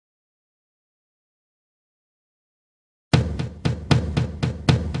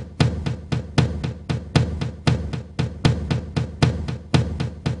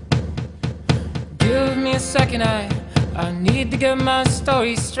me a second, I need to get my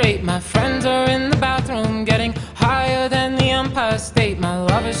story straight. My friends are in the bathroom getting higher than the Empire State. My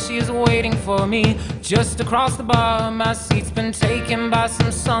lover, she's waiting for me just across the bar. My seat's been taken by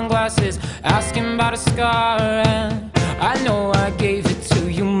some sunglasses asking about a scar. And I know I gave it to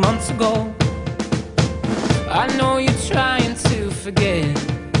you months ago. I know you're trying to forget,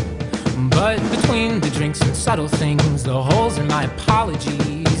 but between the drinks and subtle things, the holes in my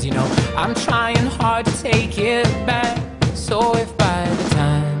apologies, you know, I'm trying hard to take it back. So if by the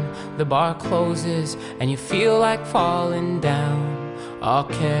time the bar closes and you feel like falling down, I'll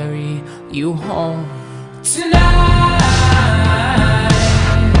carry you home tonight.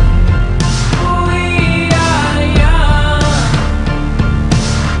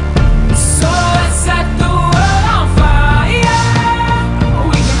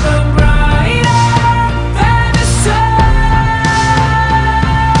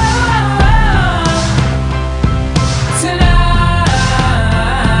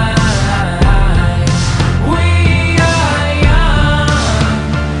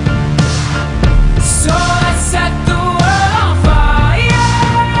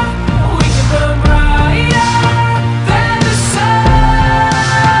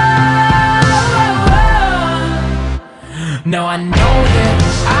 Now I know that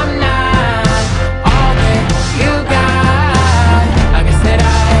I'm not all that you got. I guess that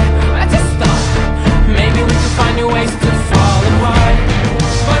I just thought maybe we could find new ways to fall apart.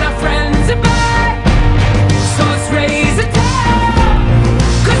 But our friends are back, so let's raise a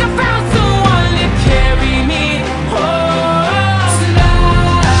toast, 'cause I found someone to carry me home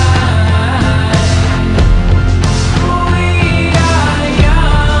tonight. We are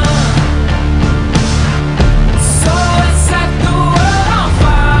young, so let's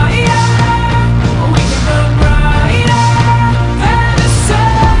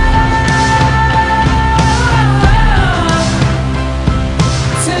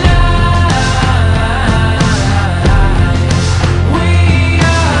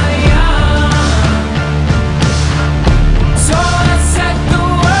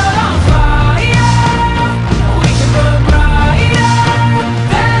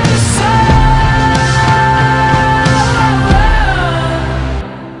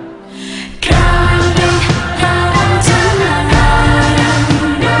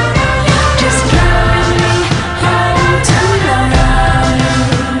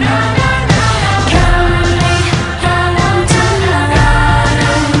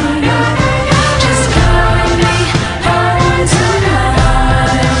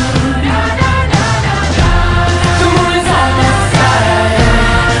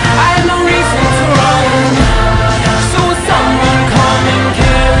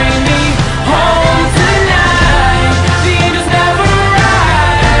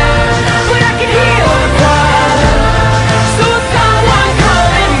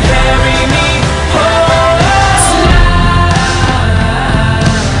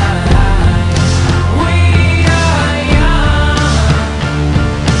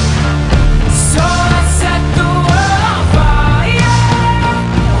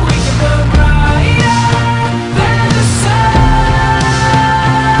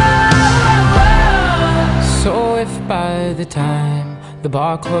the time the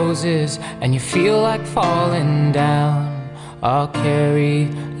bar closes and you feel like falling down, I'll carry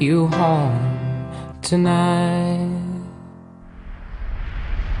you home tonight.